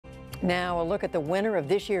Now, a look at the winner of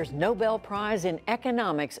this year's Nobel Prize in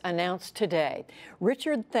Economics announced today.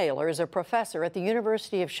 Richard Thaler is a professor at the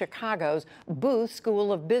University of Chicago's Booth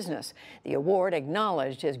School of Business. The award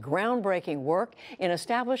acknowledged his groundbreaking work in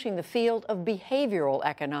establishing the field of behavioral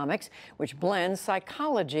economics, which blends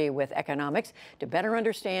psychology with economics to better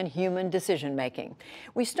understand human decision-making.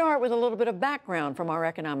 We start with a little bit of background from our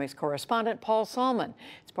economics correspondent, Paul Solman.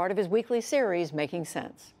 It's part of his weekly series, Making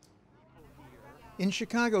Sense. In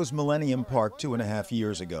Chicago's Millennium Park 2.5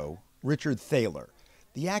 years ago, Richard Thaler,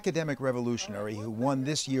 the academic revolutionary who won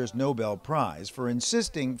this year's Nobel Prize for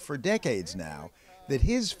insisting for decades now that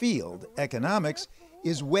his field, economics,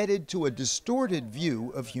 is wedded to a distorted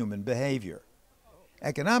view of human behavior.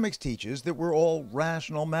 Economics teaches that we're all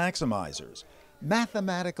rational maximizers,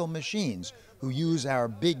 mathematical machines who use our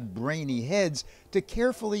big brainy heads to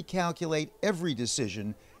carefully calculate every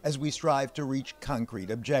decision as we strive to reach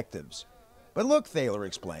concrete objectives. But look, Thaler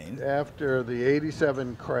explained, after the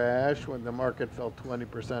 '87 crash, when the market fell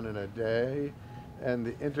 20% in a day, and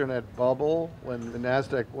the internet bubble, when the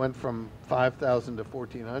NASDAQ went from 5,000 to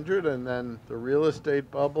 1,400, and then the real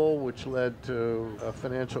estate bubble, which led to a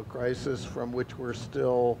financial crisis from which we're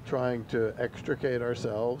still trying to extricate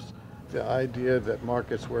ourselves, the idea that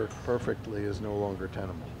markets work perfectly is no longer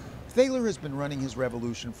tenable. Thaler has been running his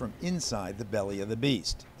revolution from inside the belly of the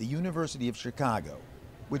beast, the University of Chicago,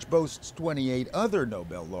 which boasts 28 other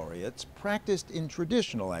Nobel laureates practiced in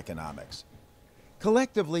traditional economics.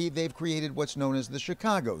 Collectively, they've created what's known as the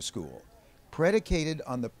Chicago School, predicated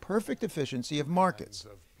on the perfect efficiency of markets,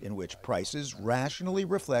 in which prices rationally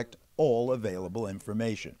reflect all available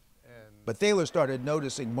information. But Thaler started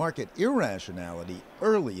noticing market irrationality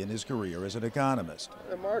early in his career as an economist.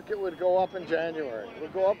 The market would go up in January. It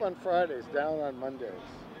would go up on Fridays, down on Mondays.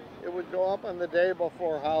 It would go up on the day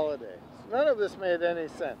before holidays. None of this made any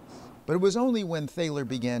sense. But it was only when Thaler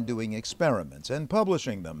began doing experiments and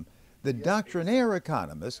publishing them that doctrinaire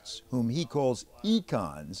economists, whom he calls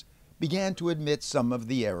econs, began to admit some of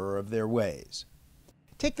the error of their ways.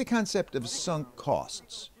 Take the concept of sunk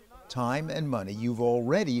costs, time and money you've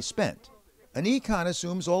already spent. An econ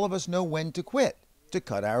assumes all of us know when to quit, to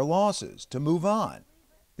cut our losses, to move on.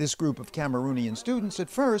 This group of Cameroonian students at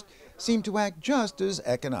first seemed to act just as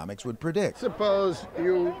economics would predict. Suppose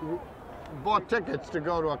you bought tickets to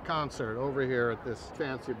go to a concert over here at this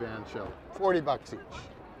fancy band show, $40 each.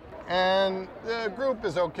 And the group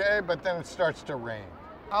is okay, but then it starts to rain.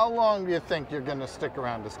 How long do you think you're going to stick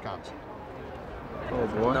around this concert? Oh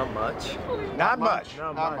boy. Not much. Not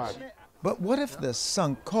much. But what if the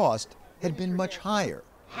sunk cost had been much higher?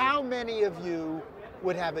 How many of you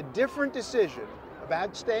would have a different decision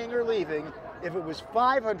about staying or leaving if it was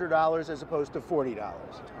 $500 as opposed to $40?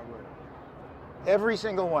 Every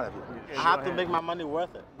single one of you. I have to make my money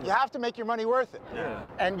worth it. You have to make your money worth it. Yeah.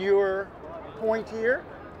 And your point here?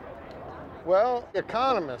 Well,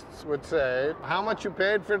 economists would say, how much you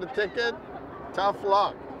paid for the ticket? Tough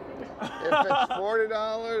luck. If it's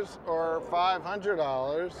 $40 or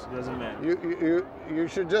 $500, doesn't matter. You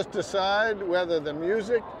should just decide whether the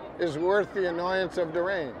music is worth the annoyance of the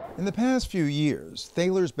rain. In the past few years,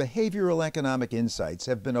 Thaler's behavioral economic insights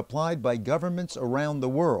have been applied by governments around the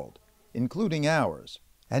world, including ours.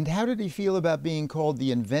 And how did he feel about being called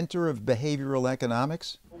the inventor of behavioral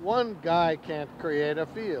economics? One guy can't create a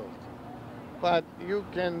field, but you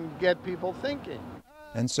can get people thinking.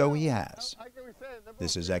 And so he has.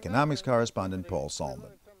 This is economics correspondent Paul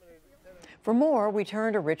Solman. For more, we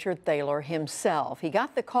turn to Richard Thaler himself. He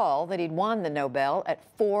got the call that he'd won the Nobel at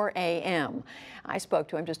 4 a.m. I spoke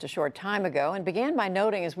to him just a short time ago and began by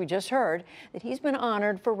noting, as we just heard, that he's been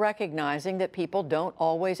honored for recognizing that people don't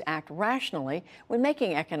always act rationally when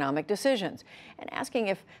making economic decisions, and asking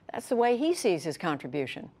if that's the way he sees his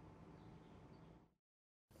contribution.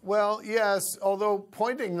 Well, yes, although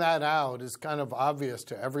pointing that out is kind of obvious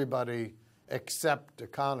to everybody except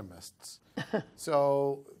economists.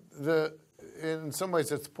 So in some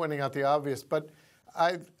ways it's pointing out the obvious, but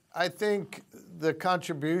I think the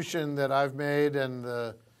contribution that I've made and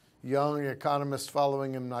the young economists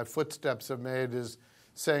following in my footsteps have made is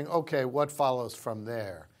saying, okay, what follows from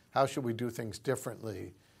there? How should we do things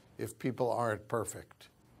differently if people aren't perfect?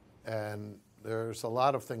 And there's a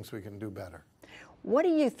lot of things we can do better. What do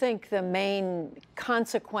you think the main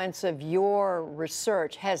consequence of your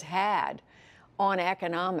research has had on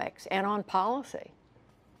economics and on policy?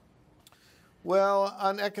 Well,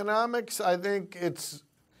 on economics, I think it's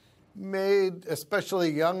made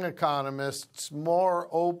especially young economists more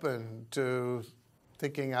open to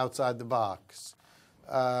thinking outside the box.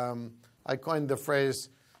 I coined the phrase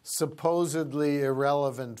supposedly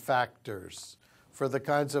irrelevant factors, for the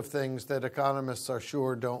kinds of things that economists are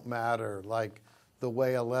sure don't matter, like the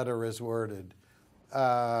way a letter is worded,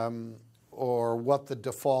 or what the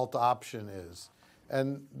default option is.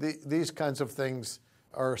 And these kinds of things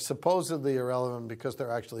are supposedly irrelevant because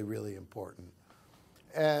they're actually really important.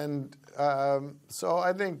 And so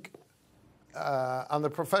I think on the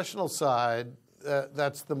professional side,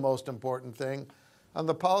 that's the most important thing. On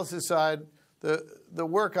the policy side, the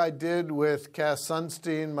work I did with Cass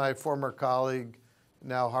Sunstein, my former colleague,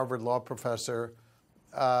 now Harvard Law professor,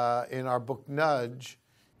 in our book Nudge,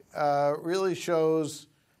 really shows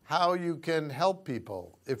how you can help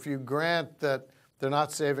people. If you grant that they're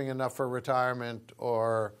not saving enough for retirement,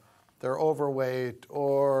 or they're overweight,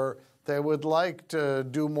 or they would like to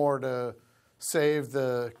do more to save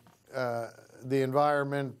the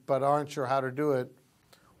environment but aren't sure how to do it,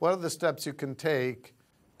 what are the steps you can take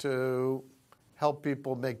to help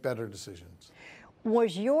people make better decisions?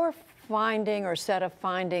 Was your finding or set of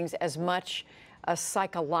findings as much a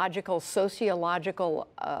psychological, sociological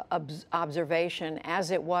observation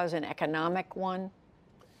as it was an economic one?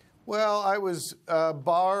 Well, I was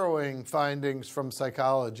borrowing findings from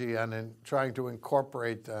psychology and trying to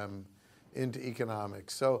incorporate them into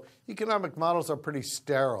economics. So economic models are pretty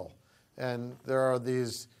sterile, and there are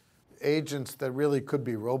these agents that really could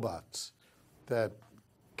be robots that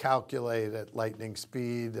calculate at lightning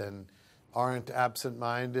speed and aren't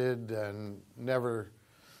absent-minded and never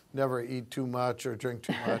eat too much or drink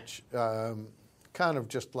too much, kind of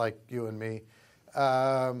just like you and me.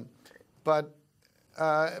 But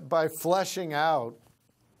by fleshing out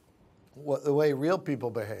the way real people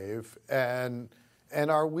behave and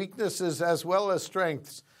our weaknesses as well as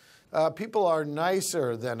strengths, people are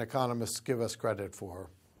nicer than economists give us credit for.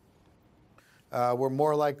 We're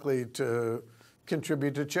more likely to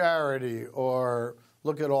contribute to charity or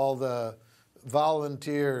look at all the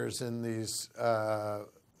volunteers in these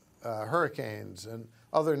hurricanes and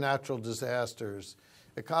other natural disasters.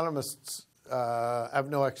 Economists have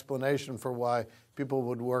no explanation for why people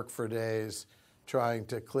would work for days trying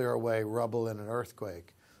to clear away rubble in an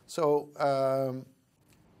earthquake. So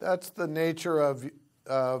that's the nature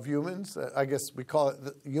of humans. I guess we call it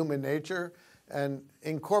human nature. And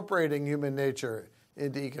incorporating human nature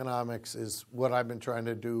into economics is what I've been trying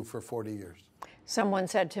to do for 40 years. Someone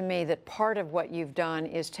said to me that part of what you've done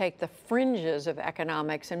is take the fringes of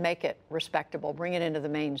economics and make it respectable, bring it into the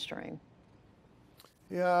mainstream.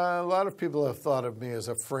 Yeah, a lot of people have thought of me as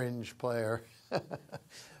a fringe player.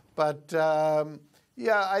 But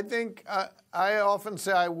yeah, I think I often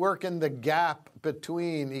say I work in the gap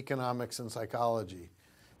between economics and psychology.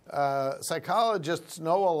 Psychologists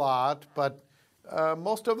know a lot, but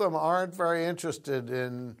most of them aren't very interested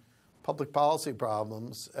in public policy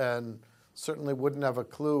problems and certainly wouldn't have a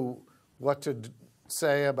clue what to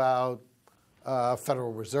say about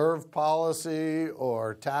Federal Reserve policy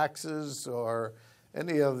or taxes or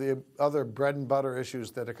any of the other bread and butter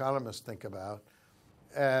issues that economists think about.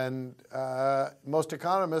 And most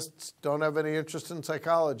economists don't have any interest in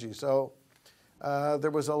psychology. So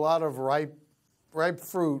there was a lot of ripe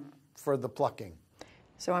fruit for the plucking.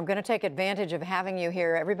 So I'm going to take advantage of having you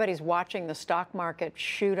here. Everybody's watching the stock market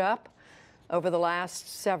shoot up over the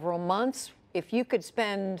last several months. If you could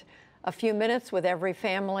spend a few minutes with every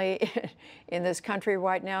family in this country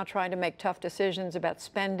right now trying to make tough decisions about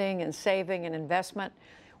spending and saving and investment,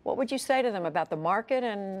 what would you say to them about the market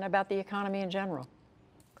and about the economy in general?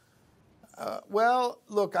 Well,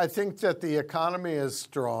 look, I think that the economy is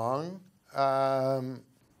strong.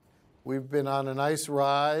 We've been on a nice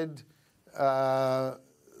ride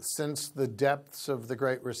since the depths of the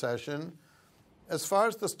Great Recession. As far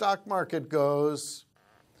as the stock market goes,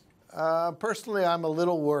 personally, I'm a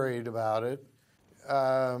little worried about it.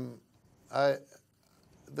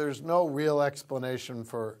 There's no real explanation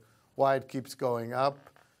for why it keeps going up,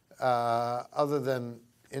 other than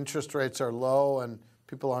interest rates are low and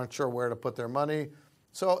people aren't sure where to put their money.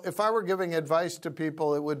 So if I were giving advice to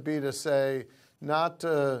people, it would be to say not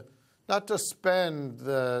to spend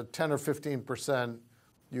the 10 or 15%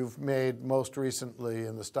 you've made most recently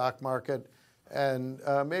in the stock market, and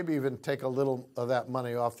maybe even take a little of that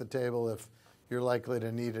money off the table if you're likely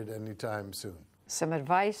to need it anytime soon. Some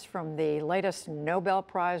advice from the latest Nobel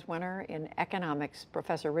Prize winner in economics,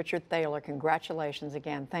 Professor Richard Thaler. Congratulations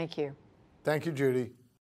again. Thank you. Thank you, Judy.